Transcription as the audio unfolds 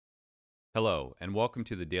Hello, and welcome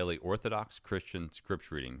to the daily Orthodox Christian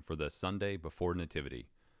scripture reading for the Sunday before Nativity,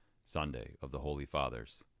 Sunday of the Holy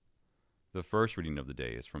Fathers. The first reading of the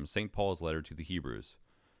day is from St. Paul's letter to the Hebrews,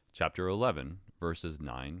 chapter 11, verses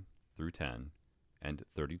 9 through 10 and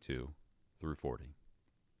 32 through 40.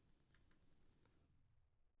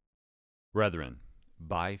 Brethren,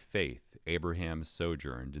 by faith Abraham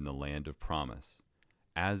sojourned in the land of promise,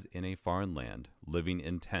 as in a foreign land, living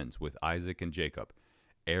in tents with Isaac and Jacob,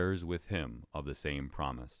 heirs with him of the same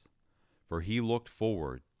promise. For he looked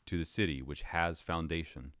forward to the city which has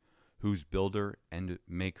foundation, whose builder and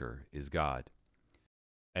maker is God.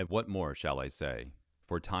 And what more shall I say?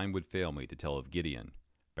 For time would fail me to tell of Gideon,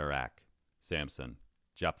 Barak, Samson,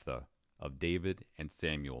 Jephthah, of David and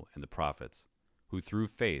Samuel and the prophets, who through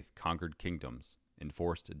faith conquered kingdoms,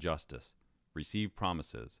 enforced justice, received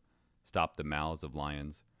promises, stopped the mouths of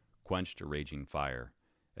lions, quenched a raging fire,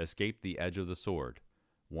 escaped the edge of the sword,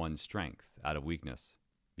 won strength out of weakness,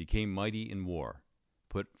 became mighty in war,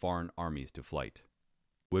 put foreign armies to flight.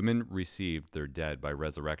 Women received their dead by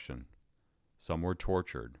resurrection. Some were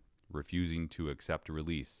tortured, refusing to accept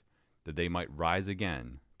release, that they might rise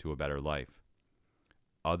again to a better life.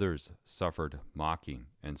 Others suffered mocking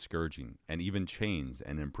and scourging, and even chains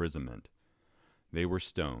and imprisonment. They were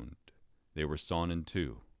stoned, they were sawn in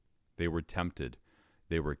two, they were tempted,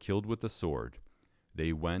 they were killed with the sword.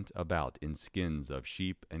 They went about in skins of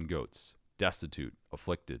sheep and goats, destitute,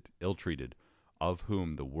 afflicted, ill-treated, of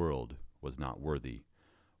whom the world was not worthy,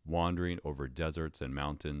 wandering over deserts and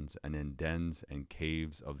mountains, and in dens and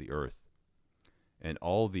caves of the earth. And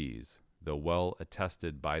all these, though well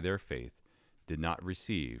attested by their faith, did not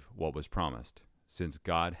receive what was promised, since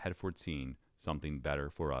God had foreseen something better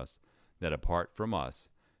for us, that apart from us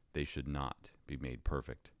they should not be made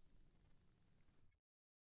perfect.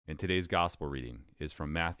 And today's gospel reading is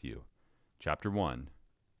from Matthew, chapter 1,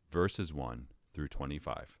 verses 1 through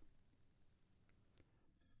 25.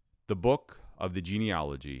 The book of the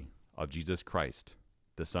genealogy of Jesus Christ,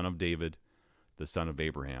 the son of David, the son of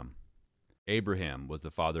Abraham. Abraham was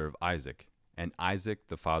the father of Isaac, and Isaac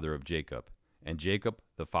the father of Jacob, and Jacob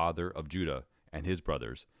the father of Judah and his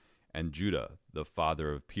brothers, and Judah the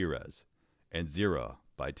father of Perez, and Zerah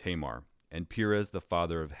by Tamar, and Perez the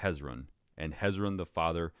father of Hezron, and Hezron the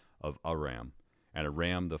father of Aram, and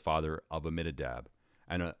Aram the father of Amminadab,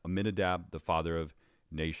 and Amminadab the father of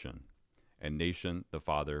Nahshon, and Nahshon the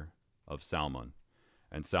father of Salmon,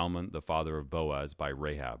 and Salmon the father of Boaz by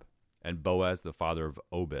Rahab, and Boaz the father of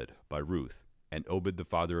Obed by Ruth, and Obed the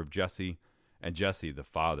father of Jesse, and Jesse the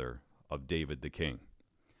father of David the king.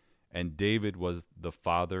 And David was the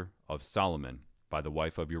father of Solomon by the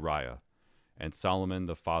wife of Uriah, and Solomon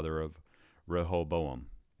the father of Rehoboam,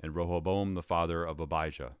 and Rehoboam the father of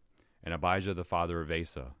Abijah, and Abijah the father of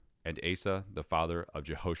Asa, and Asa the father of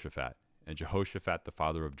Jehoshaphat, and Jehoshaphat the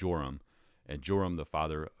father of Joram, and Joram the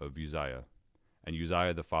father of Uzziah, and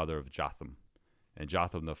Uzziah the father of Jotham, and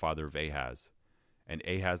Jotham the father of Ahaz, and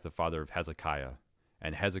Ahaz the father of Hezekiah,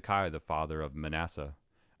 and Hezekiah the father of Manasseh,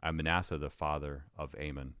 and Manasseh the father of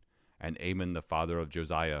Amon, and Amon the father of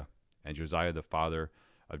Josiah, and Josiah the father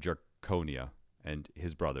of Jeconiah and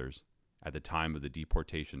his brothers, at the time of the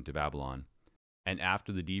deportation to Babylon. And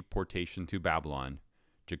after the deportation to Babylon,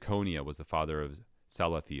 Jeconiah was the father of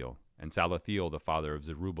Salathiel, and Salathiel the father of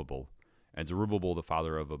Zerubbabel, and Zerubbabel the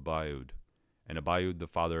father of Abiud, and Abiud the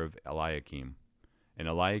father of Eliakim, and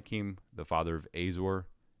Eliakim the father of Azor,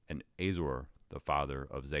 and Azor the father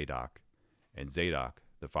of Zadok, and Zadok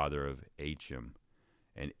the father of Achim,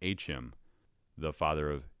 and Achim the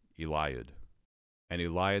father of Eliud, and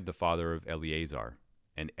Eliud the father of Eleazar,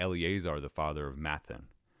 and Eleazar the father of Mathan,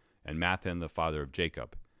 and Mathan the father of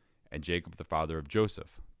Jacob, and Jacob the father of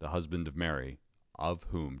Joseph, the husband of Mary, of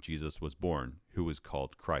whom Jesus was born, who was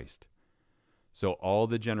called Christ. So all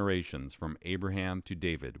the generations from Abraham to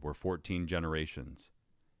David were 14 generations,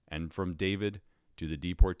 and from David to the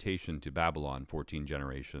deportation to Babylon 14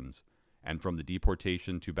 generations, and from the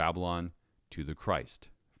deportation to Babylon to the Christ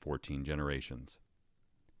 14 generations.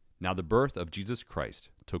 Now the birth of Jesus Christ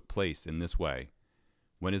took place in this way.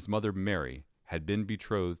 When his mother Mary had been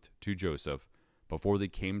betrothed to Joseph, before they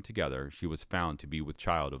came together, she was found to be with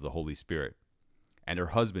child of the Holy Spirit. And her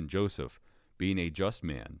husband Joseph, being a just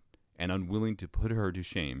man, and unwilling to put her to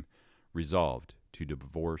shame, resolved to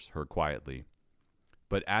divorce her quietly.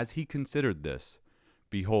 But as he considered this,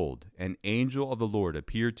 behold, an angel of the Lord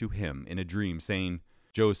appeared to him in a dream, saying,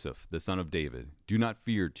 Joseph, the son of David, do not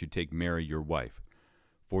fear to take Mary your wife,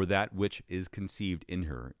 for that which is conceived in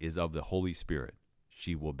her is of the Holy Spirit.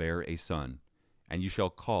 She will bear a son, and you shall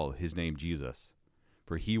call his name Jesus,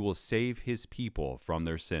 for he will save his people from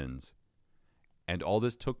their sins. And all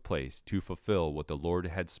this took place to fulfill what the Lord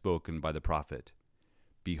had spoken by the prophet.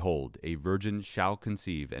 Behold, a virgin shall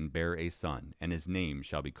conceive and bear a son, and his name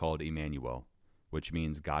shall be called Emmanuel, which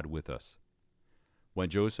means God with us. When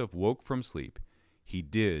Joseph woke from sleep, he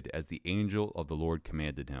did as the angel of the Lord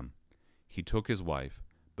commanded him. He took his wife,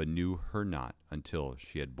 but knew her not until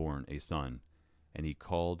she had borne a son, and he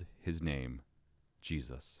called his name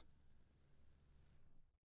Jesus.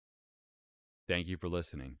 Thank you for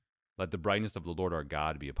listening. Let the brightness of the Lord our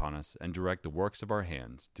God be upon us, and direct the works of our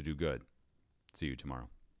hands to do good. See you tomorrow.